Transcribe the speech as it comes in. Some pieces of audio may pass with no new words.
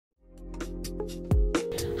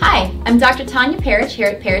I'm Dr. Tanya Perich here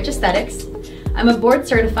at Perich Aesthetics. I'm a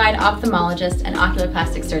board-certified ophthalmologist and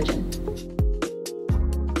oculoplastic surgeon.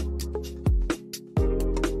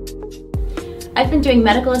 I've been doing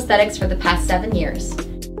medical aesthetics for the past 7 years.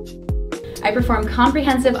 I perform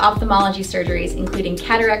comprehensive ophthalmology surgeries including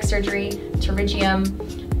cataract surgery, pterygium,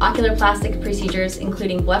 oculoplastic procedures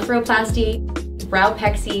including blepharoplasty, brow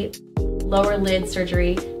pexy, lower lid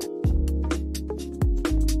surgery.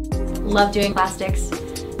 Love doing plastics,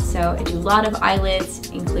 so I do a lot of eyelids,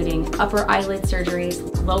 including upper eyelid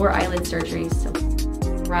surgeries, lower eyelid surgeries,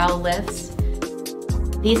 so brow lifts.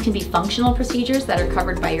 These can be functional procedures that are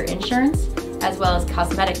covered by your insurance, as well as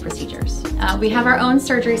cosmetic procedures. We have our own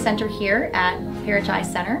surgery center here at Perich Eye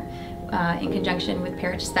Center in conjunction with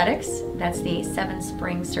Perich Aesthetics. That's the Seven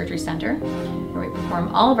Springs Surgery Center, where we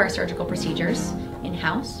perform all of our surgical procedures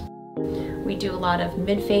in-house. We do a lot of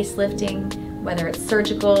mid-face lifting, whether it's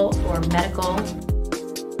surgical or medical.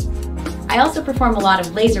 I also perform a lot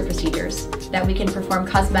of laser procedures that we can perform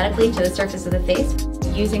cosmetically to the surface of the face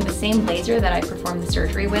using the same laser that I perform the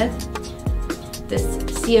surgery with. This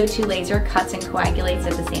CO2 laser cuts and coagulates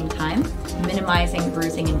at the same time, minimizing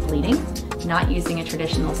bruising and bleeding, not using a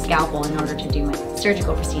traditional scalpel in order to do my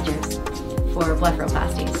surgical procedures for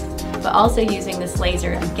blepharoplasties, but also using this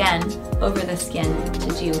laser again over the skin to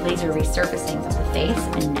do laser resurfacing of the face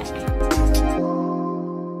and neck.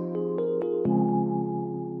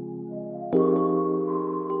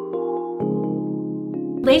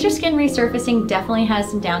 Laser skin resurfacing definitely has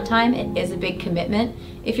some downtime. It is a big commitment.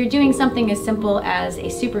 If you're doing something as simple as a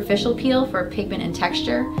superficial peel for pigment and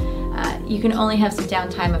texture, you can only have some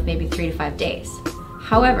downtime of maybe 3 to 5 days.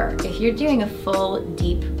 However, if you're doing a full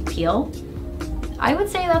deep peel, I would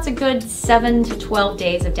say that's a good 7 to 12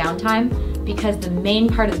 days of downtime because the main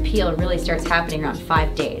part of the peel really starts happening around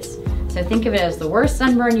 5 days. So think of it as the worst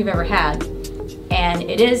sunburn you've ever had, and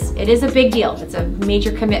it is a big deal. It's a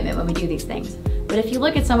major commitment when we do these things. But if you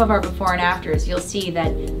look at some of our before and afters, you'll see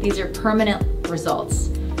that these are permanent results.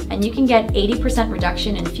 And you can get 80%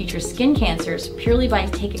 reduction in future skin cancers purely by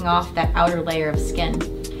taking off that outer layer of skin.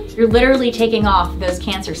 You're literally taking off those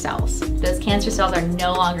cancer cells. Those cancer cells are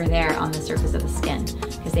no longer there on the surface of the skin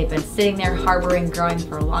because they've been sitting there harboring, growing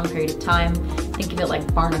for a long period of time. Think of it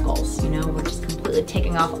like barnacles, you know, we're just completely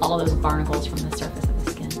taking off all those barnacles from the surface of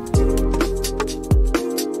the skin.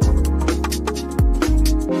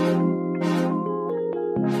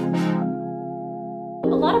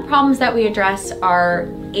 A lot of problems that we address are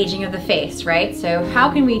aging of the face, right? So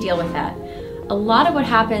how can we deal with that? A lot of what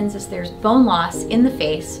happens is there's bone loss in the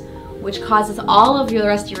face, which causes all of the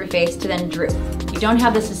rest of your face to then droop. If you don't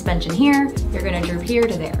have the suspension here, you're gonna droop here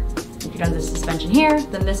to there. If you don't have the suspension here,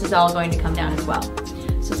 then this is all going to come down as well.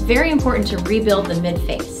 So it's very important to rebuild the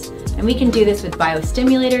mid-face. And we can do this with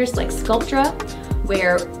biostimulators like Sculptra,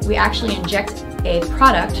 where we actually inject a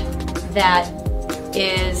product that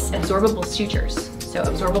is absorbable sutures. So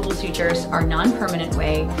absorbable sutures are a non-permanent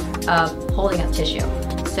way of holding up tissue.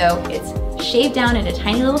 So it's shaved down into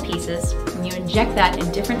tiny little pieces, and you inject that in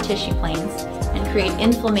different tissue planes and create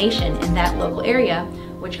inflammation in that local area,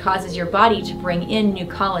 which causes your body to bring in new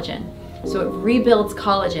collagen. So it rebuilds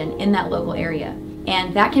collagen in that local area.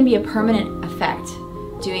 And that can be a permanent effect,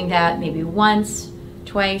 doing that maybe once,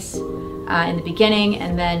 twice in the beginning,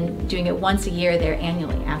 and then doing it once a year there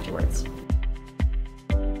annually afterwards.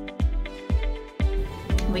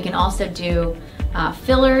 We can also do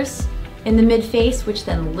fillers in the mid-face, which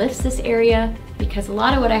then lifts this area, because a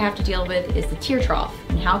lot of what I have to deal with is the tear trough,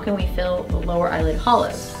 and how can we fill the lower eyelid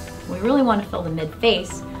hollows? We really want to fill the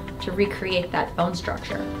mid-face to recreate that bone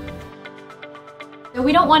structure. So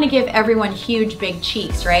we don't want to give everyone huge, big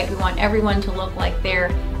cheeks, right? We want everyone to look like their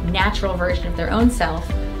natural version of their own self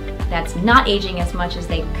that's not aging as much as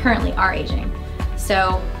they currently are aging.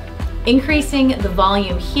 So increasing the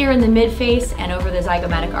volume here in the mid-face and over the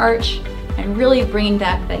zygomatic arch, and really bringing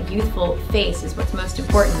back that youthful face is what's most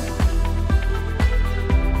important.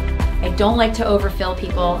 I don't like to overfill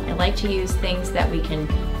people. I like to use things that we can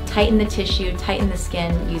tighten the tissue, tighten the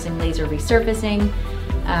skin using laser resurfacing,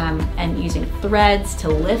 and using threads to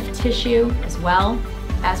lift tissue as well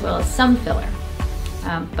as some filler.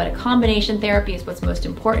 But a combination therapy is what's most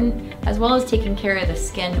important, as well as taking care of the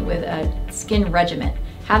skin with a skin regimen.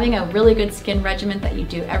 Having a really good skin regimen that you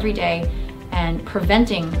do every day and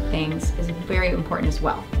preventing things is very important as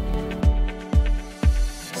well.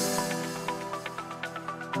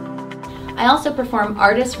 I also perform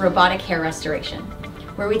ARTAS robotic hair restoration,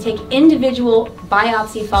 where we take individual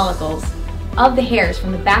biopsy follicles of the hairs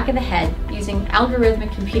from the back of the head using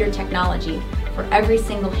algorithmic computer technology for every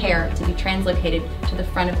single hair to be translocated to the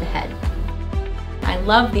front of the head. I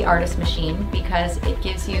love the ARTAS machine because it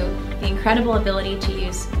gives you the incredible ability to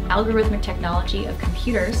use algorithmic technology of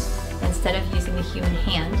computers instead of using the human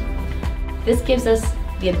hand. This gives us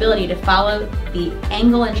the ability to follow the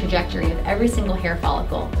angle and trajectory of every single hair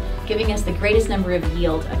follicle, giving us the greatest number of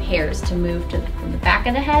yield of hairs to move from the back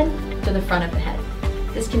of the head to the front of the head.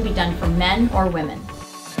 This can be done for men or women.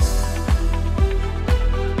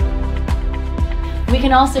 We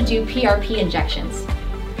can also do PRP injections.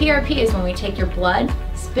 PRP is when we take your blood,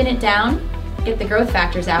 spin it down, get the growth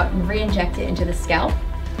factors out, and re-inject it into the scalp.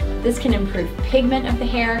 This can improve pigment of the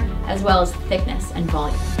hair as well as thickness and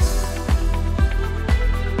volume.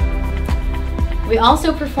 We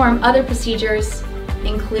also perform other procedures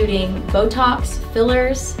including Botox,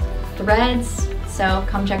 fillers, threads, so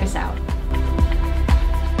come check us out.